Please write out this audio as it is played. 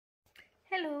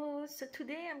Hello, so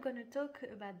today I'm going to talk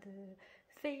about the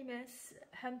famous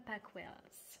humpback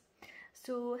whales.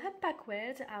 So humpback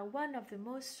whales are one of the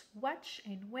most watched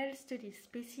and well-studied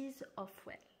species of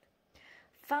whale.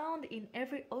 Found in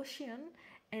every ocean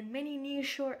and many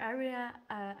nearshore areas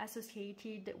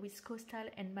associated with coastal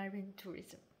and marine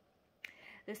tourism.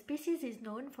 The species is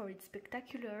known for its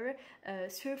spectacular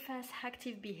surface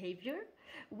active behavior,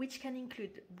 which can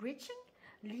include breaching,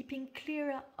 leaping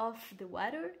clear of the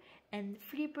water, and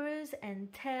flippers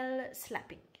and tail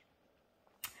slapping.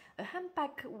 A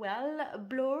humpback whale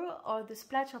blow or the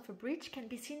splash of a breach can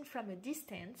be seen from a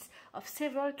distance of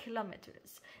several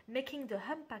kilometers, making the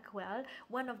humpback whale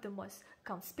one of the most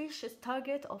conspicuous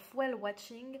targets of whale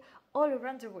watching all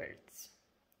around the world.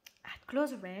 At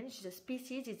close range, the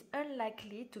species is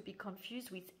unlikely to be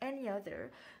confused with any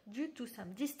other due to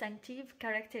some distinctive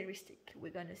characteristics.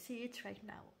 We're going to see it right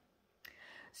now.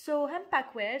 So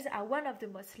humpback whales are one of the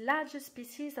most largest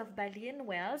species of baleen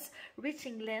whales,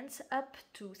 reaching lengths up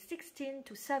to 16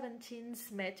 to 17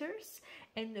 meters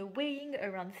and weighing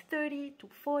around 30 to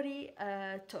 40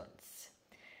 tons.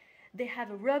 They have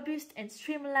a robust and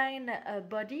streamlined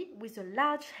body with a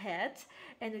large head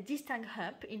and a distinct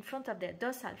hump in front of their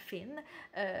dorsal fin,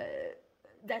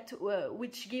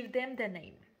 which give them the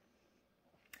name.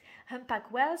 Humpback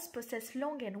whales possess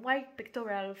long and wide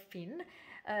pectoral fin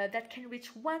that can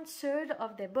reach 1/3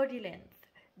 of their body length.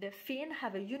 The fin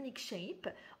have a unique shape,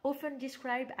 often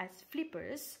described as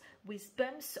flippers, with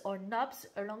bumps or knobs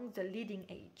along the leading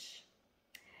edge.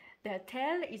 Their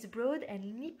tail is broad and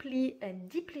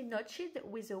deeply notched,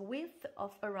 with a width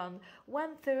of around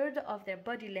 1/3 of their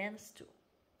body length too.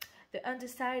 The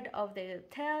underside of their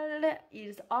tail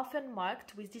is often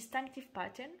marked with distinctive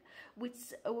patterns,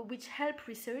 which help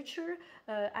researchers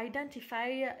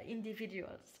identify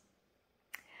individuals.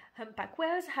 Humpback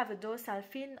whales have a dorsal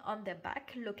fin on their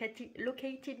back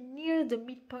located near the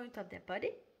midpoint of their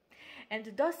body, and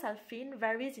the dorsal fin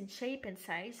varies in shape and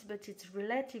size, but it's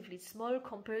relatively small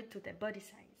compared to their body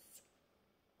size.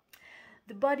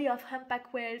 The body of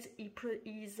humpback whales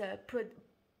is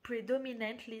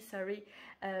predominantly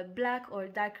black or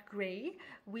dark gray,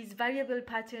 with variable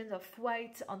patterns of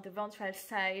white on the ventral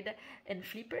side and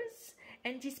flippers.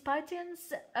 And these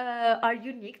patterns are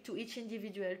unique to each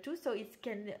individual too, so it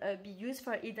can be used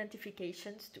for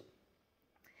identifications too.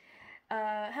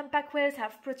 Humpback whales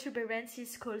have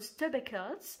protuberances called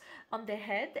tubercles on their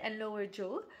head and lower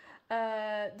jaw.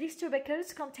 These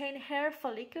tubercles contain hair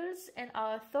follicles and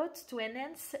are thought to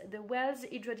enhance the whale's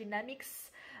hydrodynamics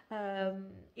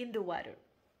in the water.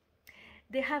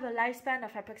 They have a lifespan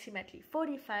of approximately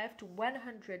 45 to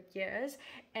 100 years,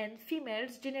 and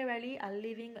females generally are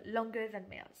living longer than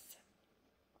males.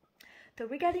 So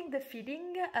regarding the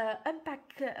feeding,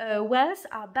 humpback whales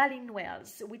are baleen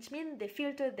whales, which means they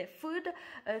filter their food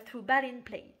through baleen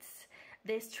plates.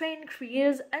 They strain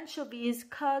krill, anchovies,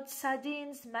 cod,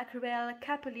 sardines, mackerel,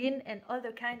 capelin, and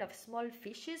other kinds of small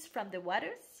fishes from the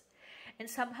waters. And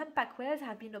some humpback whales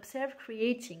have been observed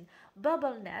creating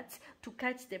bubble nets to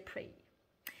catch their prey.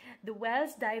 The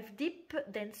whales dive deep,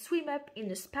 then swim up in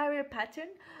a spiral pattern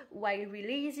while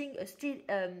releasing a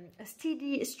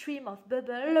steady stream of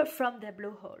bubble from their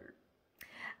blowhole.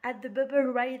 At the bubble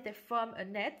right, they form a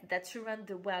net that surrounds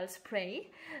the whale's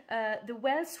prey. The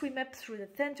whales swim up through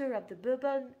the center of the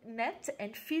bubble net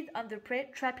and feed on the prey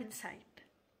trapped inside.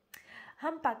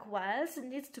 Humpback whales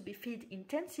need to be fed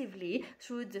intensively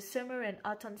through the summer and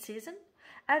autumn season,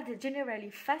 as they generally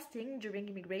fasting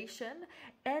during migration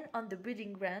and on the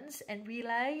breeding grounds, and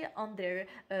rely on their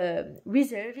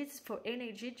reserves for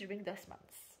energy during those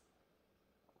months.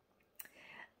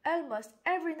 Almost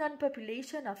every known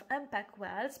population of humpback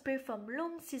whales perform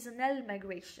long seasonal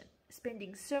migration,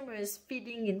 spending summers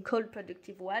feeding in cold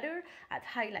productive water at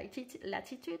high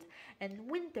latitude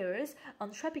and winters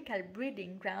on tropical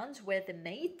breeding grounds where they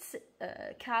mate,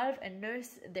 calve and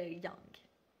nurse their young.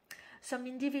 Some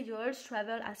individuals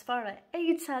travel as far as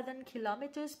 8,000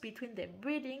 kilometers between their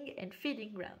breeding and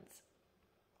feeding grounds.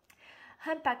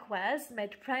 Humpback whales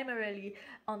mate primarily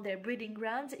on their breeding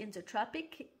grounds in the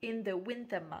tropics in the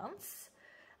winter months.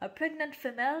 Pregnant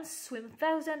females swim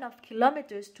thousands of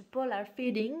kilometers to polar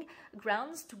feeding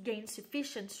grounds to gain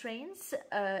sufficient strength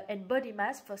and body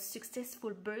mass for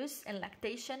successful birth and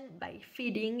lactation by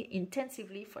feeding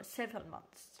intensively for several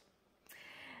months.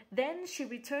 Then she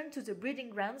returned to the breeding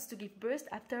grounds to give birth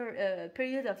after a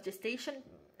period of gestation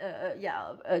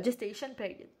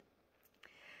period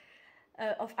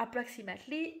of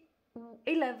approximately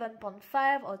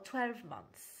 11.5 or 12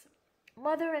 months.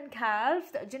 Mother and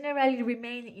calf generally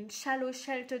remain in shallow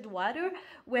sheltered water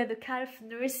where the calf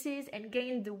nurses and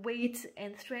gains the weight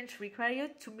and strength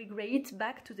required to migrate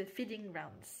back to the feeding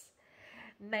grounds.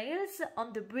 Males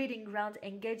on the breeding ground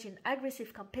engage in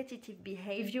aggressive competitive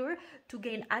behavior to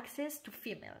gain access to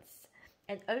females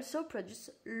and also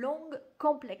produce long,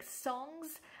 complex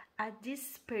songs at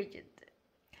this period.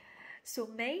 So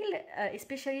male,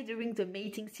 especially during the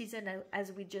mating season,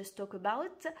 as we just talked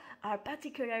about, are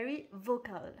particularly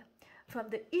vocal. From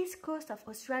the east coast of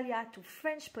Australia to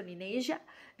French Polynesia,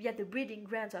 via the breeding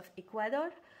grounds of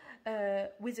Ecuador,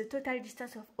 with a total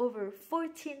distance of over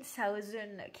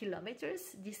 14,000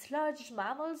 kilometers, these large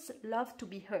mammals love to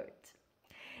be heard.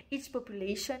 Each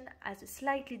population has a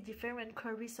slightly different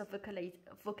chorus of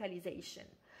vocalization,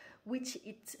 which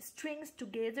it strings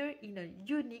together in a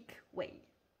unique way.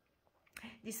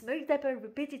 These multiple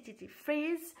repetitive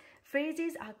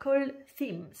phrases are called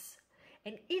themes,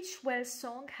 and each whale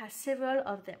song has several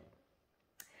of them.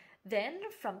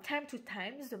 Then, from time to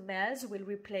time, the males will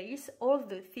replace all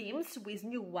the themes with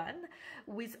new ones,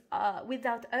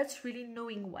 without us really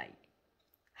knowing why.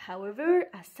 However,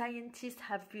 as scientists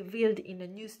have revealed in a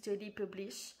new study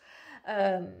published,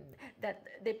 that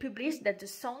the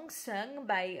songs sung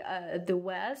by the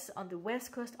whales on the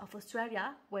west coast of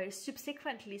Australia were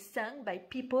subsequently sung by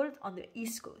people on the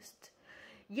east coast.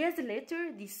 Years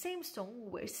later, the same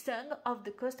songs were sung off the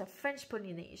coast of French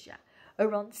Polynesia,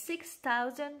 around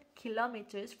 6,000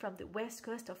 kilometers from the west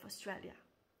coast of Australia.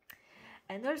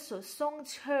 And also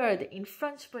songs heard in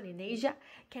French Polynesia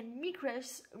can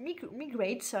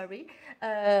migrate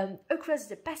across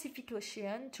the Pacific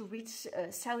Ocean to reach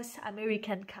South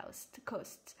American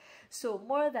coast, so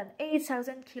more than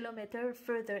 8,000 kilometers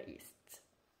further east.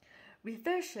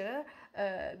 Researchers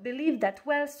believe that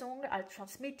whale songs are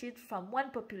transmitted from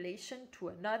one population to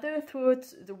another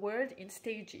throughout the world in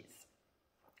stages.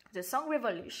 The song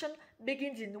revolution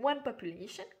begins in one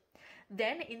population.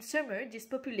 Then, in summer, this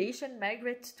population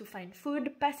migrates to find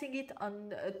food, passing it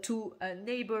on to a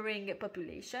neighboring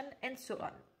population, and so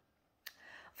on.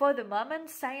 For the moment,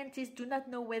 scientists do not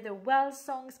know whether whale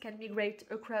songs can migrate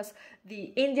across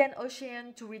the Indian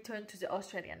Ocean to return to the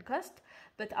Australian coast,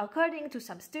 but according to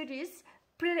some studies,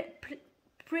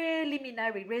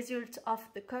 preliminary results of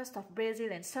the coast of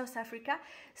Brazil and South Africa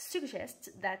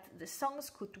suggest that the songs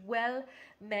could well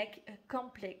make a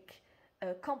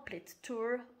complete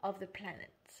tour of the planet.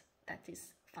 That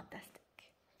is fantastic.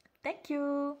 Thank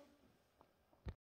you.